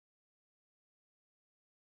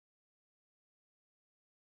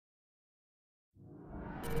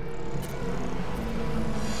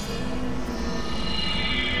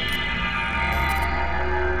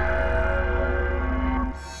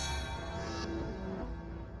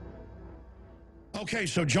Okay,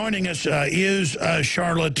 so joining us is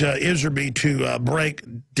Charlotte Iserby to break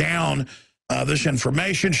down this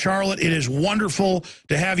information. Charlotte, it is wonderful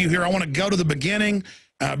to have you here. I want to go to the beginning,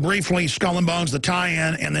 briefly, Skull and Bones, the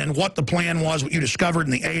tie-in, and then what the plan was, what you discovered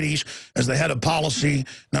in the 80s as the head of policy,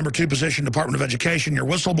 #2 position, Department of Education, your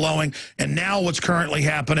whistleblowing, and now what's currently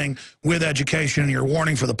happening with education and your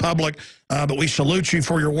warning for the public. But we salute you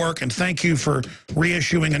for your work, and thank you for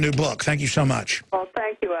reissuing a new book. Thank you so much. Well,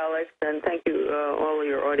 thank you, Alex, and thank you, all of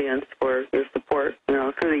your audience, for your support,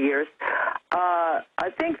 through the years. I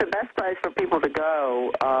think the best place for people to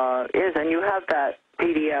go is, and you have that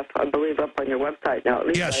PDF, I believe, up on your website now. At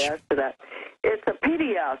least yes. I asked for that. It's a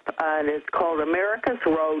PDF, and it's called America's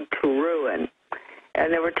Road to Ruin.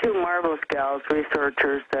 And there were two marvelous gals,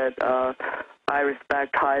 researchers that I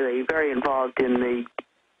respect highly, very involved in the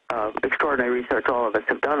extraordinary research all of us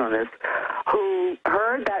have done on this, who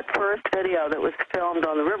heard that first video that was filmed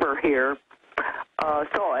on the river here,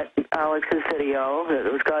 saw it, Alex's video, that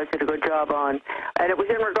those guys did a good job on, and it was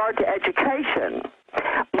in regard to education.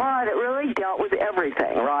 But it really dealt with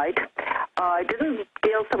everything, right? I didn't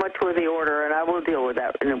deal so much with the order, and I will deal with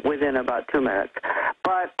that within about 2 minutes.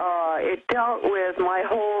 But it dealt with my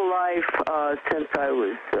whole life since I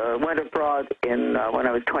went abroad when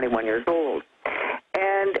I was 21 years old.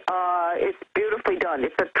 And it's beautifully done.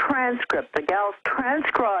 It's a transcript. The gals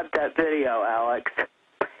transcribed that video, Alex.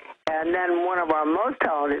 And then one of our most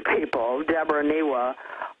talented people, Deborah Niwa,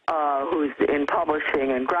 who's in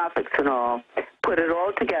publishing and graphics and all, put it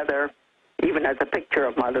all together, even has a picture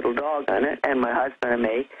of my little dog on it, and my husband and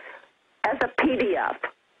me, as a PDF.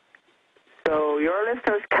 So your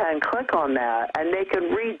listeners can click on that, and they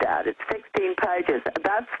can read that. It's 16 pages.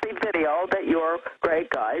 That's the video that your great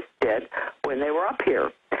guys did when they were up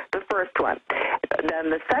here, the first one. Then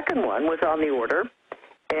the second one was on the order,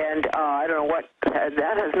 and I don't know what,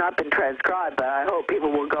 that has not been transcribed, but I hope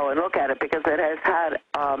people will go and look at it because it has had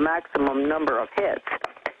a maximum number of hits.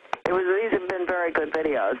 These have been very good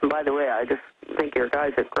videos, and by the way, I just think your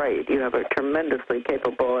guys are great. You have a tremendously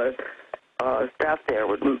capable staff there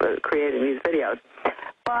with creating these videos.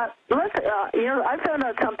 But listen, I found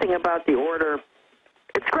out something about the order.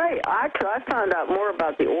 It's great. Actually, I found out more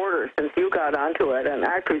about the order since you got onto it, and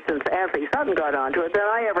actually since Anthony Sutton got onto it, than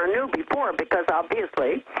I ever knew before, because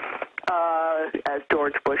obviously, as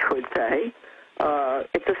George Bush would say,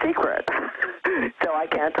 it's a secret, so I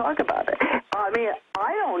can't talk about it. I mean,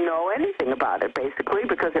 I don't know anything about it, basically,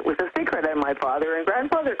 because it was a secret, and my father and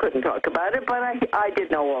grandfather couldn't talk about it, but I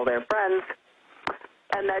did know all their friends,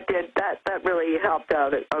 and that really helped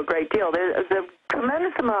out a great deal. There's a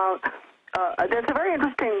tremendous amount. There's a very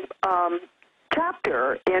interesting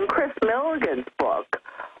chapter in Chris Milligan's book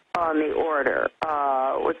on the order.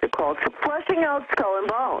 What's it called? Fleshing Out Skull and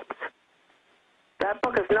Bones. That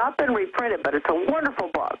book has not been reprinted, but it's a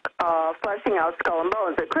wonderful book, Fleshing Out Skull and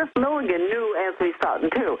Bones, that Chris Milligan knew Anthony Sutton,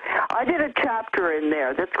 too. I did a chapter in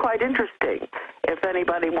there that's quite interesting. If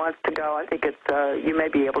anybody wants to go, I think it's you may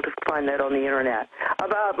be able to find that on the Internet,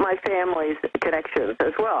 about my family's connections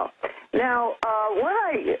as well. Now,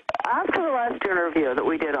 after the last interview that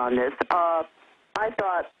we did on this, I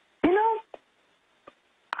thought,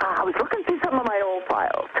 I was looking through some of my old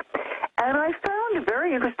files, and I found a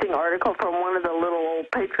very interesting article from one of the little old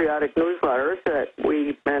patriotic newsletters that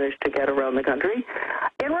we managed to get around the country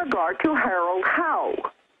in regard to Harold Howe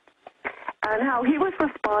and how he was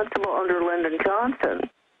responsible under Lyndon Johnson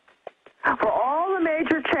for all the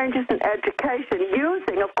major changes in education,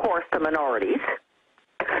 using, of course, the minorities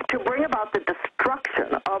to bring about the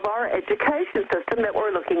destruction of our education system that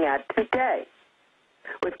we're looking at today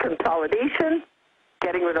with consolidation,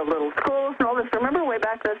 getting rid of little schools and all this. Remember, way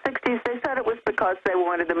back in the 60s, they said it was because they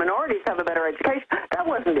wanted the minorities to have a better education. That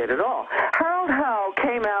wasn't it at all. Harold Howe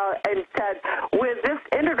came out and said with this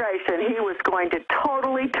integration, he was going to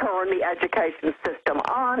totally turn the education system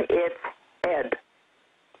on its head.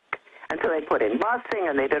 And so they put in busing,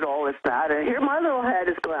 and they did all this, that. And here my little head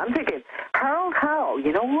is going, I'm thinking, Harold Howe,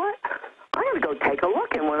 you know what? I'm going to go take a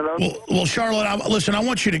look in one of those. Well, Charlotte, listen, I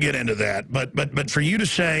want you to get into that, but for you to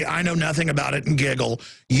say, I know nothing about it and giggle,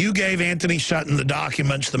 you gave Anthony Sutton the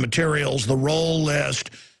documents, the materials, the roll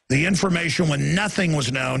list, the information when nothing was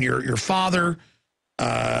known. Your father,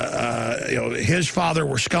 his father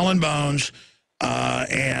were Skull and Bones, I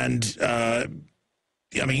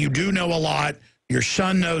mean, you do know a lot. Your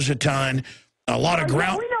son knows a ton, a lot of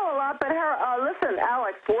ground. We know a lot, but listen,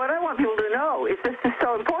 Alex, what I want people to know is this is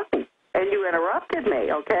so important. And you interrupted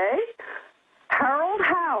me, okay? Harold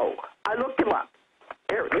Howe. I looked him up.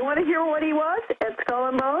 Here, you want to hear what he was at Skull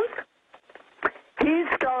and Bones? He's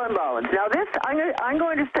Skull and Bones. Now, this, I'm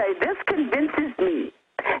going to say, this convinces me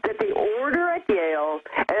that the order at Yale,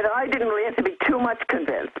 and I didn't really have to be too much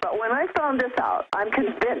convinced, but when I found this out, I'm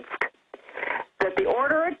convinced that the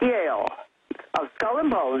order at Yale of Skull and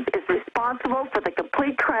Bones is responsible for the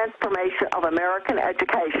complete transformation of American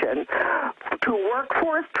education to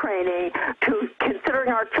workforce training, to considering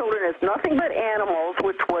our children as nothing but animals,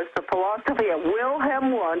 which was the philosophy of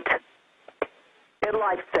Wilhelm Wundt in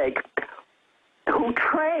Leipzig, who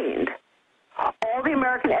trained all the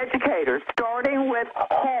American educators, starting with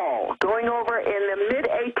Hall, going over in the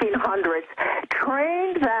mid-1800s,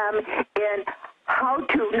 trained them in how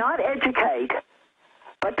to not educate,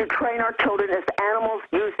 but to train our children as animals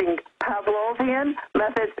using Pavlovian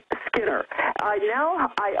methods, Skinner. I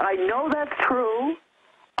know that's true.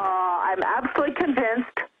 I'm absolutely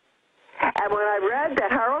convinced. And when I read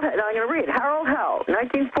that Harold, and I'm going to read Harold Howe,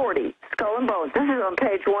 1940, Skull and Bones. This is on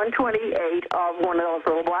page 128 of one of those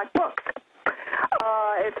little black books.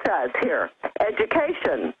 It says here,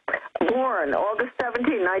 education, born August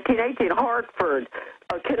 17, 1918, Hartford,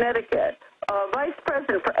 Connecticut. Vice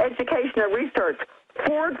President for Education and Research,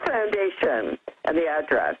 Ford Foundation, and the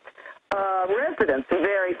address. Residence,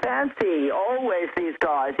 very fancy, always these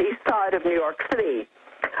guys, east side of New York City.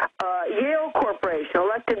 Yale Corporation,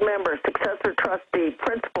 elected member, successor trustee,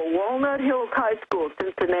 principal, Walnut Hills High School,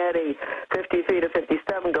 Cincinnati, 53 to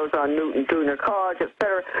 57, goes on Newton Junior College,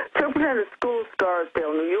 etc. Superintendent of Schools,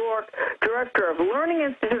 Scarsdale, New York. Director of Learning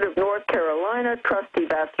Institute of North Carolina, trustee,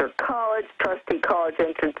 Vassar College, trustee, College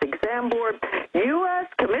Entrance Exam Board, U.S.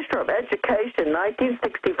 Commissioner of Education,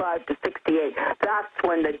 1965 to 68. That's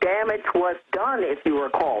when the damage was done, if you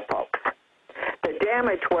recall, folks. The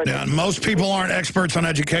damage was... Yeah, and most people aren't experts on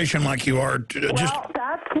education like you are. Well,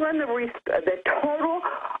 that's when the total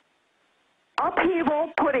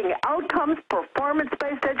upheaval, putting outcomes,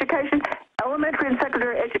 performance-based education, elementary and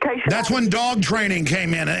secondary education... That's when dog training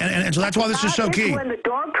came in, and so that's why this is so key. When the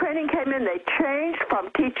dog training came in, they changed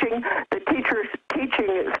from teaching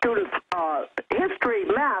students history,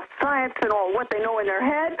 math, science, and all, what they know in their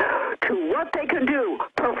head, to what they can do,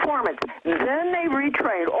 performance. Then they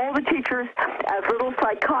retrained all the teachers as little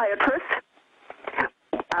psychiatrists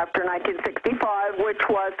after 1965, which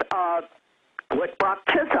was what Brock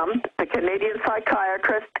Chisholm, the Canadian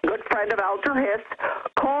psychiatrist, good friend of Alger Hiss,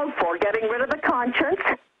 called for, getting rid of the conscience.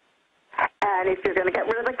 And if you're going to get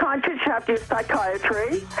rid of the conscience, you have to use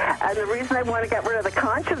psychiatry. And the reason they want to get rid of the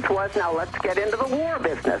conscience was, now let's get into the war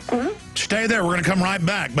business. Stay there. We're going to come right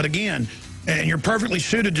back. But again, and you're perfectly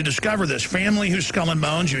suited to discover this. Family Who's Skull and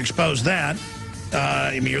Bones, you expose that.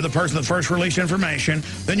 You're the person that first released information.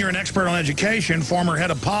 Then you're an expert on education, former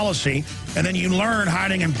head of policy. And then you learn,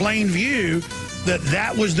 hiding in plain view,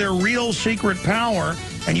 that was their real secret power.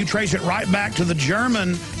 And you trace it right back to the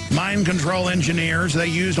German mind control engineers they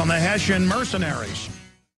used on the Hessian mercenaries.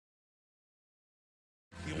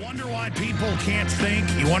 You wonder why people can't think.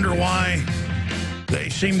 You wonder why they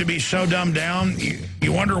seem to be so dumbed down.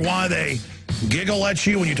 You wonder why they giggle at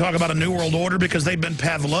you when you talk about a new world order, because they've been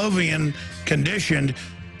Pavlovian conditioned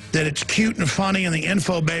that it's cute and funny, and the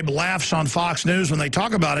info babe laughs on Fox News when they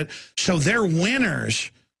talk about it. So they're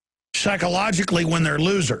winners psychologically when they're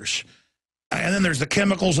losers. And then there's the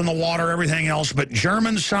chemicals in the water, everything else. But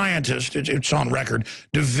German scientists, it's on record,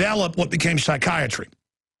 developed what became psychiatry.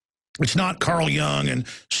 It's not Carl Jung and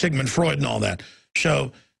Sigmund Freud and all that.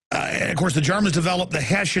 So, and of course, the Germans developed the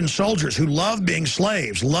Hessian soldiers who loved being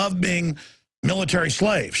slaves, loved being military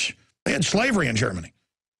slaves. They had slavery in Germany,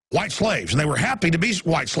 white slaves, and they were happy to be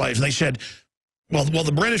white slaves. And they said, well,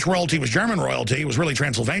 the British royalty was German royalty. It was really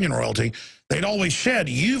Transylvanian royalty. They'd always said,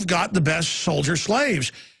 you've got the best soldier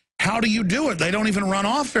slaves. How do you do it? They don't even run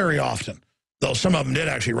off very often. Though some of them did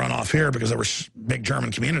actually run off here because there were big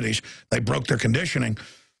German communities. They broke their conditioning.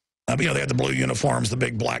 They had the blue uniforms, the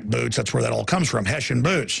big black boots. That's where that all comes from, Hessian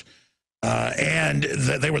boots. And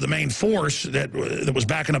they were the main force that was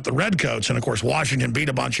backing up the Redcoats. And, of course, Washington beat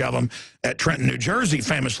a bunch of them at Trenton, New Jersey,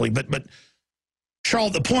 famously. But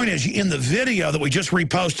Charlotte, the point is, in the video that we just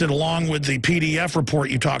reposted along with the PDF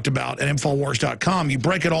report you talked about at Infowars.com, you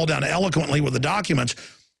break it all down eloquently with the documents.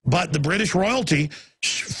 But the British royalty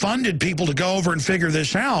funded people to go over and figure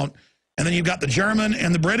this out. And then you've got the German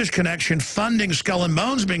and the British connection funding Skull and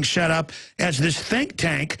Bones being set up as this think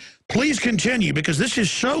tank. Please continue, because this is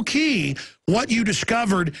so key, what you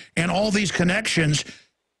discovered and all these connections.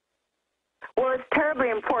 Well, it's terribly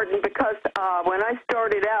important because when I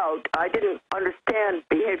started out, I didn't understand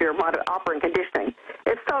behavior operant conditioning.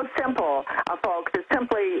 It's so simple, folks. It's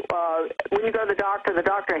simply when you go to the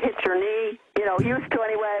doctor hits your knee, used to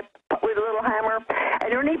anyway, with a little hammer,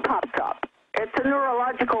 and your knee pops up. It's a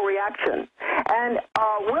neurological reaction. And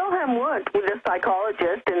Wilhelm Wundt, was a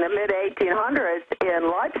psychologist in the mid-1800s in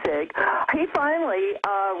Leipzig, he finally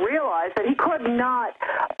realized that he could not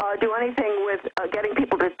do anything with getting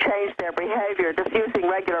people to change their behavior just using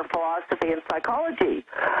regular philosophy and psychology,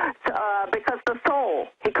 because the soul,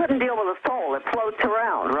 he couldn't deal with the soul. It floats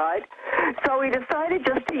around, right? So he decided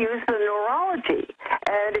just to use the neurology.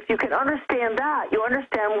 And if you can understand that, you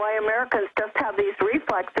understand why Americans just have these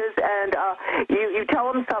reflexes, and you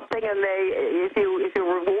tell them something, and if you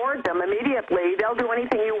reward them immediately, they'll do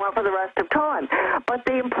anything you want for the rest of time. But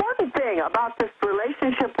the important thing about this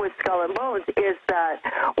relationship with Skull and Bones is that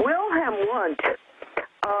Wilhelm Wundt,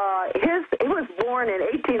 he was born in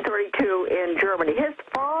 1832 in Germany. His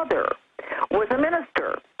father was a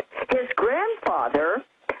minister. His grandfather,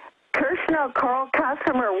 Kirchner Karl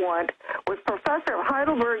Casimir Wundt, was professor of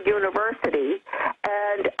Heidelberg University,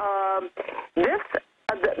 and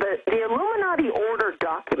the Illuminati order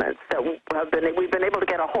documents that we've been able to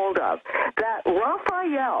get a hold of, that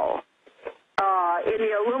Raphael in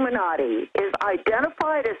the Illuminati is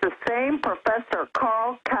identified as the same Professor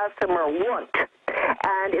Karl Casimir Wundt,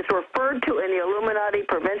 and is referred to in the Illuminati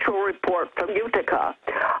Provincial Report from Utica,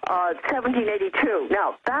 1782.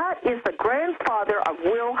 Now, that is the grandfather of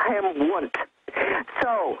Wilhelm Wundt.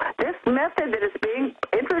 So this method that is being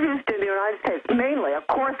introduced in the United States, mainly, of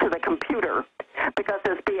course, with a computer, because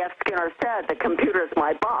as B.F. Skinner said, the computer is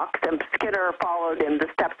my box, and Skinner followed in the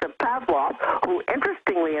steps of Pavlov, who,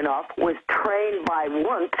 interestingly enough, was trained by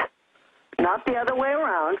Wundt, not the other way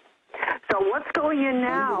around. So what's going in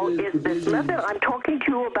now is this method I'm talking to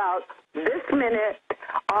you about this minute,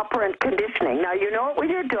 operant conditioning. Now, you know what with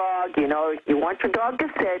your dog, you know, you want your dog to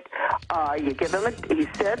sit, you give him he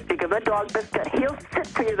sits, you give him a dog biscuit, he'll sit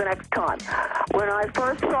for you the next time. When I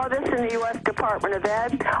first saw this in the U.S. Department of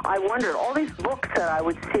Ed, I wondered, all these books that I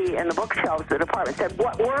would see in the bookshelves of the department said,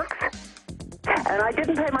 what works? And I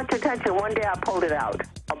didn't pay much attention. One day I pulled it out,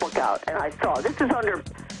 a book out, and I saw, this is under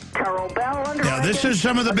Carol Bell. Yeah, this is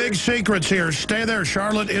some of the big secrets here. Stay there.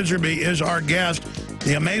 Charlotte Iserby is our guest.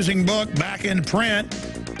 The amazing book, back in print,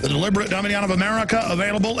 The Deliberate Dumbing Down of America,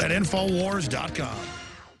 available at Infowars.com.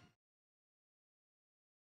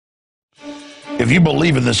 If you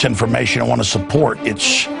believe in this information and want to support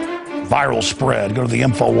its viral spread, go to the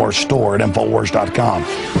Infowars store at Infowars.com.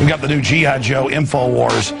 We've got the new G.I. Joe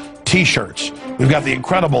Infowars T-shirts. We've got the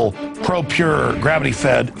incredible Pro Pure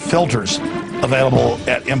gravity-fed filters available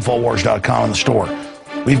at Infowars.com in the store.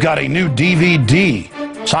 We've got a new DVD,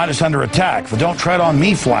 Scientists Under Attack, the Don't Tread on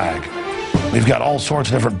Me flag. We've got all sorts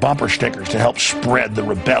of different bumper stickers to help spread the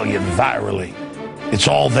rebellion virally. It's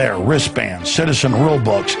all there, wristbands, citizen rule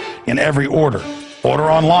books in every order.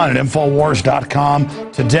 Order online at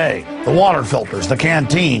Infowars.com today. The water filters, the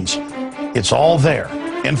canteens, it's all there.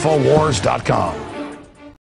 Infowars.com.